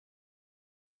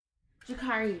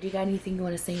Jakari, do you got anything you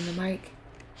want to say in the mic?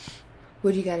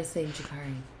 What do you got to say,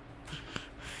 Jakari?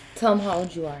 Tell them how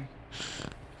old you are.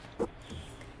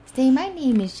 Say, my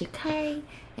name is Jakari,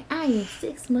 and I am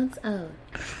 6 months old.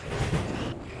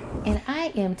 And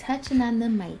I am touching on the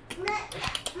mic.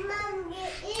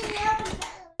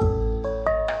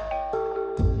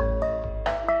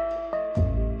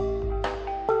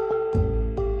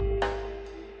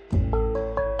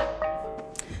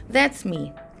 That's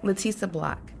me, Letisa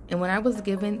Block. And when I was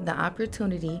given the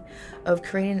opportunity of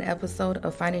creating an episode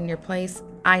of Finding Your Place,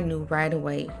 I knew right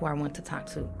away who I want to talk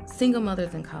to. Single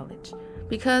mothers in college.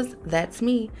 Because that's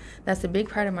me. That's a big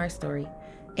part of my story.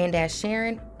 And as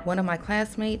Sharon, one of my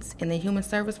classmates in the Human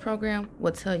Service Program,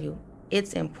 will tell you,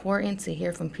 it's important to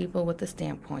hear from people with a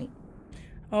standpoint.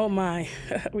 Oh my,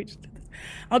 we just did this.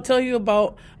 I'll tell you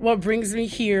about what brings me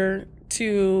here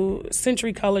to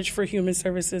Century College for Human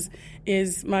Services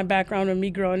is my background of me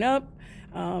growing up,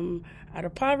 out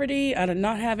of poverty, out of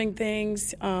not having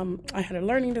things. I had a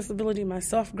learning disability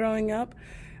myself growing up,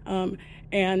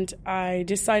 and I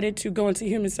decided to go into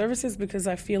human services because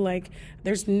I feel like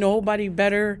there's nobody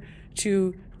better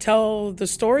to tell the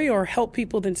story or help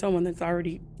people than someone that's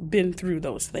already been through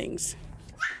those things.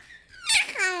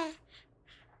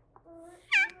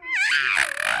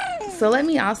 So let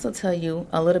me also tell you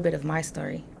a little bit of my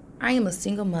story. I am a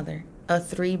single mother of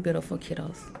 3 beautiful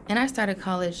kiddos, and I started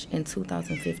college in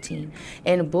 2015.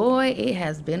 And boy, it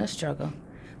has been a struggle.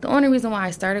 The only reason why I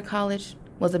started college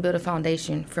was to build a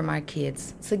foundation for my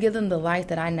kids, to give them the life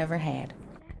that I never had.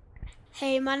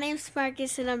 Hey, my name's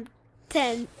Marcus and I'm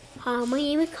 10. My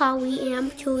name is Kali and I'm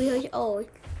 2 years old.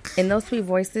 And those sweet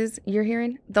voices you're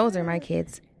hearing, those are my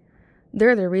kids.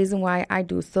 They're the reason why I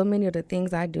do so many of the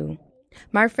things I do.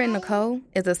 My friend Nicole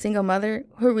is a single mother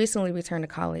who recently returned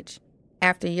to college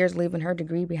after years leaving her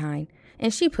degree behind.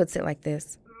 And she puts it like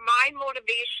this. My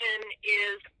motivation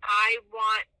is I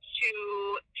want to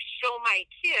show my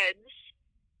kids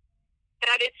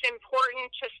that it's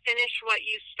important to finish what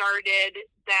you started,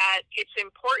 that it's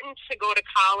important to go to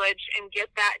college and get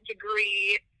that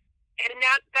degree. And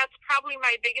that's probably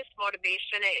my biggest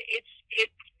motivation.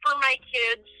 It's for my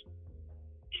kids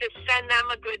to send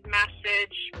them a good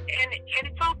message, and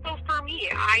it's also for me.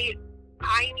 I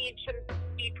need to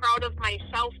be proud of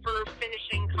myself for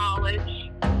finishing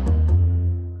college.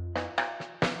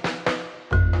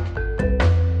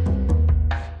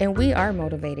 And we are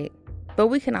motivated, but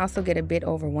we can also get a bit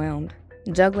overwhelmed.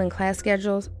 Juggling class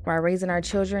schedules while raising our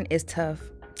children is tough.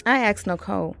 I asked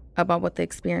Nicole about what the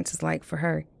experience is like for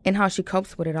her and how she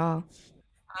copes with it all.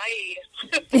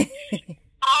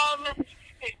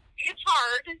 It's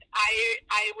hard.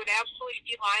 I would absolutely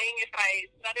be lying if I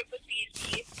said it was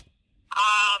easy.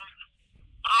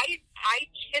 I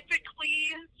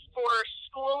typically, for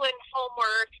school and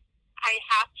homework, I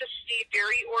have to stay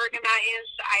very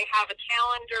organized. I have a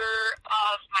calendar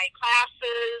of my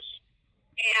classes,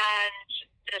 and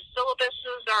the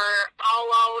syllabuses are all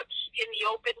out in the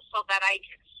open so that I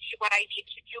can see what I need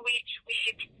to do each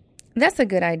week. That's a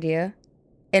good idea.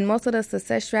 And most of the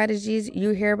success strategies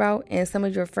you hear about in some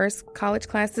of your first college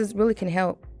classes really can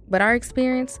help. But our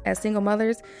experience as single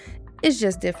mothers is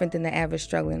just different than the average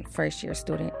struggling first-year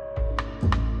student.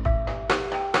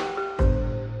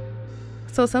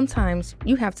 So sometimes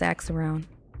you have to ask around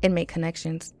and make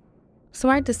connections. So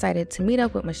I decided to meet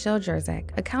up with Michelle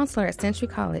Jerzak, a counselor at Century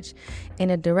College and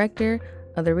a director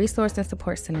of the Resource and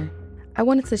Support Center. I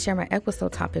wanted to share my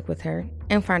episode topic with her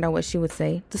and find out what she would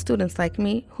say to students like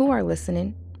me who are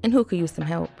listening and who could use some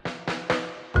help.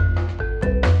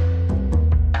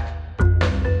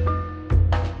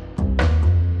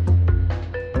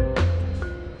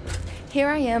 Here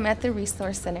I am at the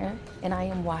Resource Center, and I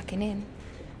am walking in.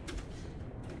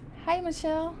 Hi,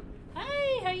 Michelle.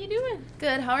 Hi, how you doing?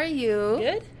 Good, how are you?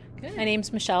 Good. My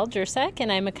name's Michelle Jerzak,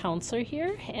 and I'm a counselor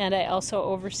here, and I also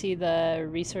oversee the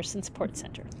Resource and Support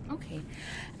Center. Okay.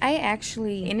 I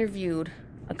actually interviewed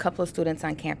a couple of students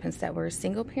on campus that were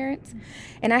single parents,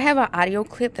 and I have an audio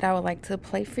clip that I would like to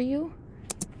play for you.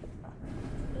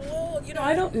 Well,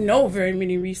 I don't know very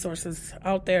many resources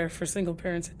out there for single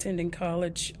parents attending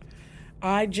college.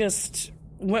 I just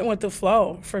went with the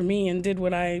flow for me and did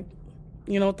what I,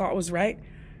 thought was right.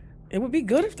 It would be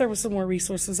good if there were some more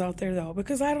resources out there, though,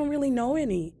 because I don't really know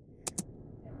any.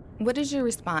 What is your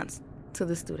response to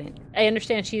the student? I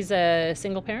understand she's a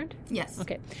single parent? Yes.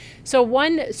 Okay. So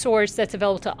one source that's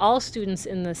available to all students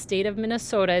in the state of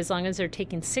Minnesota, as long as they're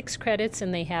taking 6 credits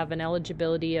and they have an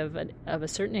eligibility of a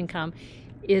certain income,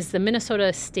 is the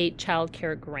Minnesota State Child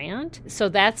Care Grant. So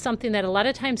that's something that a lot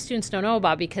of times students don't know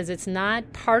about because it's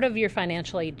not part of your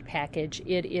financial aid package.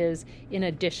 It is in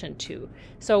addition to.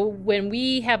 So when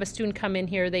we have a student come in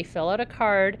here, they fill out a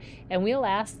card and we'll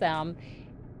ask them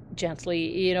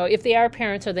gently, if they are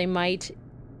parents or they might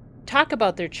talk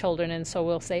about their children, and so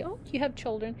we'll say, oh, you have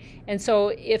children. And so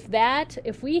if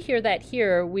we hear that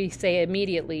here, we say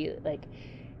immediately, like,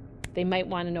 they might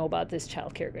want to know about this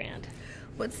child care grant.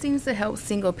 What seems to help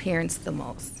single parents the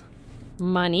most?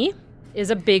 Money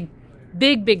is a big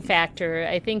factor.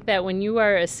 I think that when you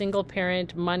are a single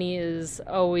parent, money is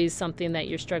always something that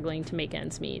you're struggling to make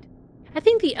ends meet. I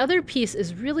think the other piece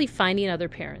is really finding other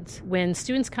parents. When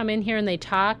students come in here and they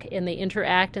talk and they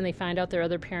interact and they find out they're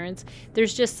other parents,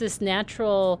 there's just this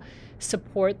natural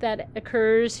support that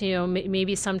occurs.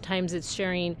 Maybe sometimes it's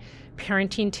sharing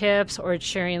parenting tips, or it's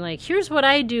sharing like, here's what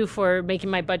I do for making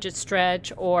my budget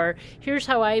stretch, or here's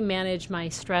how I manage my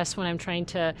stress when I'm trying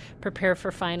to prepare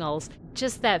for finals.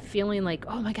 Just that feeling like,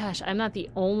 oh my gosh, I'm not the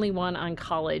only one on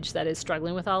college that is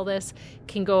struggling with all this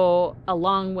can go a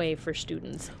long way for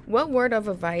students. What word of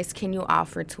advice can you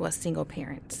offer to a single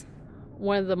parent?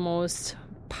 One of the most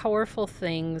powerful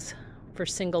things for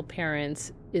single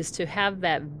parents is to have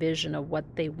that vision of what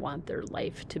they want their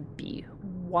life to be.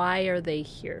 Why are they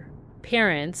here?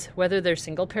 Parents, whether they're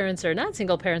single parents or not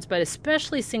single parents, but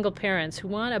especially single parents who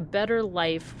want a better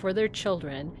life for their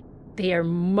children, they are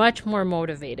much more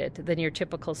motivated than your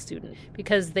typical student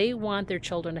because they want their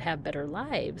children to have better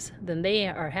lives than they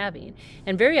are having.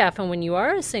 And very often when you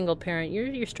are a single parent,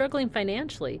 you're struggling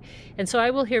financially. And so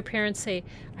I will hear parents say,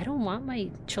 I don't want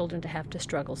my children to have to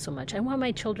struggle so much. I want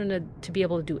my children to be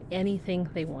able to do anything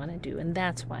they want to do. And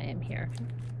that's why I'm here.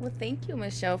 Well, thank you,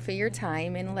 Michelle, for your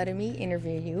time and letting me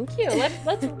interview you.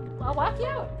 Thank you. I'll walk you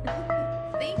out.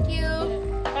 Thank you.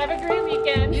 Have a great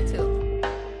weekend. You too.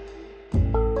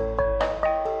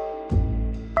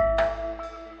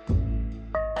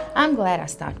 I'm glad I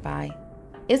stopped by.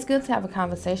 It's good to have a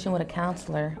conversation with a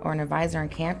counselor or an advisor on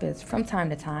campus from time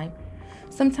to time.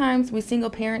 Sometimes we single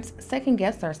parents second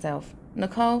guess ourselves.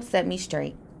 Nicole set me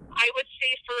straight. I would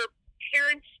say for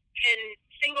parents and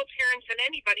single parents and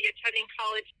anybody attending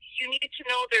college, you need to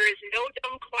know there is no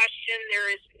dumb question. There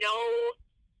is no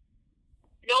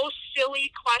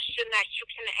silly question that you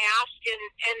can ask,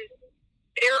 and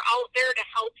they're out there to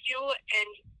help you, and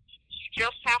you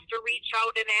just have to reach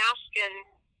out and ask, and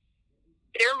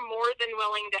they're more than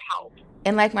willing to help.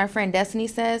 And like my friend Destiny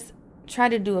says, try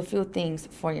to do a few things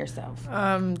for yourself.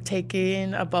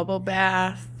 Taking a bubble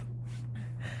bath,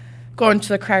 going to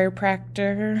the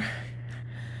chiropractor.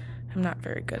 I'm not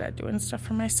very good at doing stuff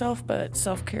for myself, but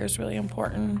self-care is really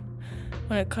important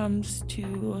when it comes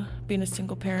to being a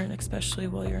single parent, especially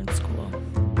while you're in school.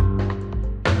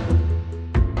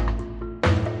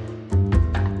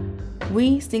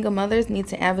 We single mothers need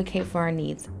to advocate for our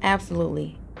needs.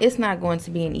 Absolutely. It's not going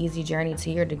to be an easy journey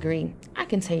to your degree. I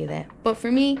can tell you that. But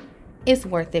for me, it's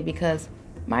worth it because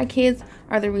my kids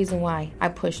are the reason why I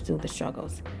push through the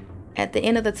struggles. At the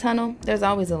end of the tunnel, there's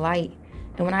always a light.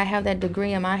 And when I have that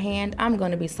degree in my hand, I'm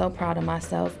going to be so proud of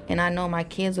myself. And I know my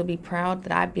kids will be proud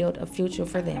that I built a future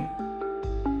for them.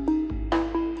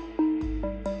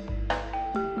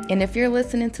 And if you're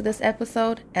listening to this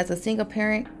episode as a single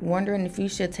parent, wondering if you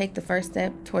should take the first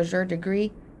step towards your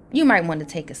degree, you might want to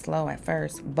take it slow at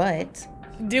first, but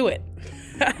do it.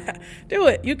 Do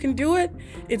it. You can do it.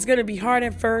 It's going to be hard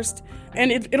at first,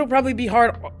 and it'll probably be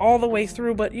hard all the way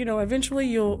through, but eventually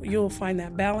you'll find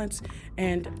that balance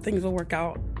and things will work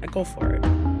out. Go for it.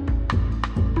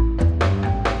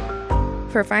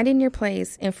 For finding your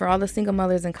place and for all the single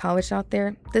mothers in college out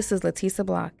there, this is Latisa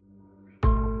Block.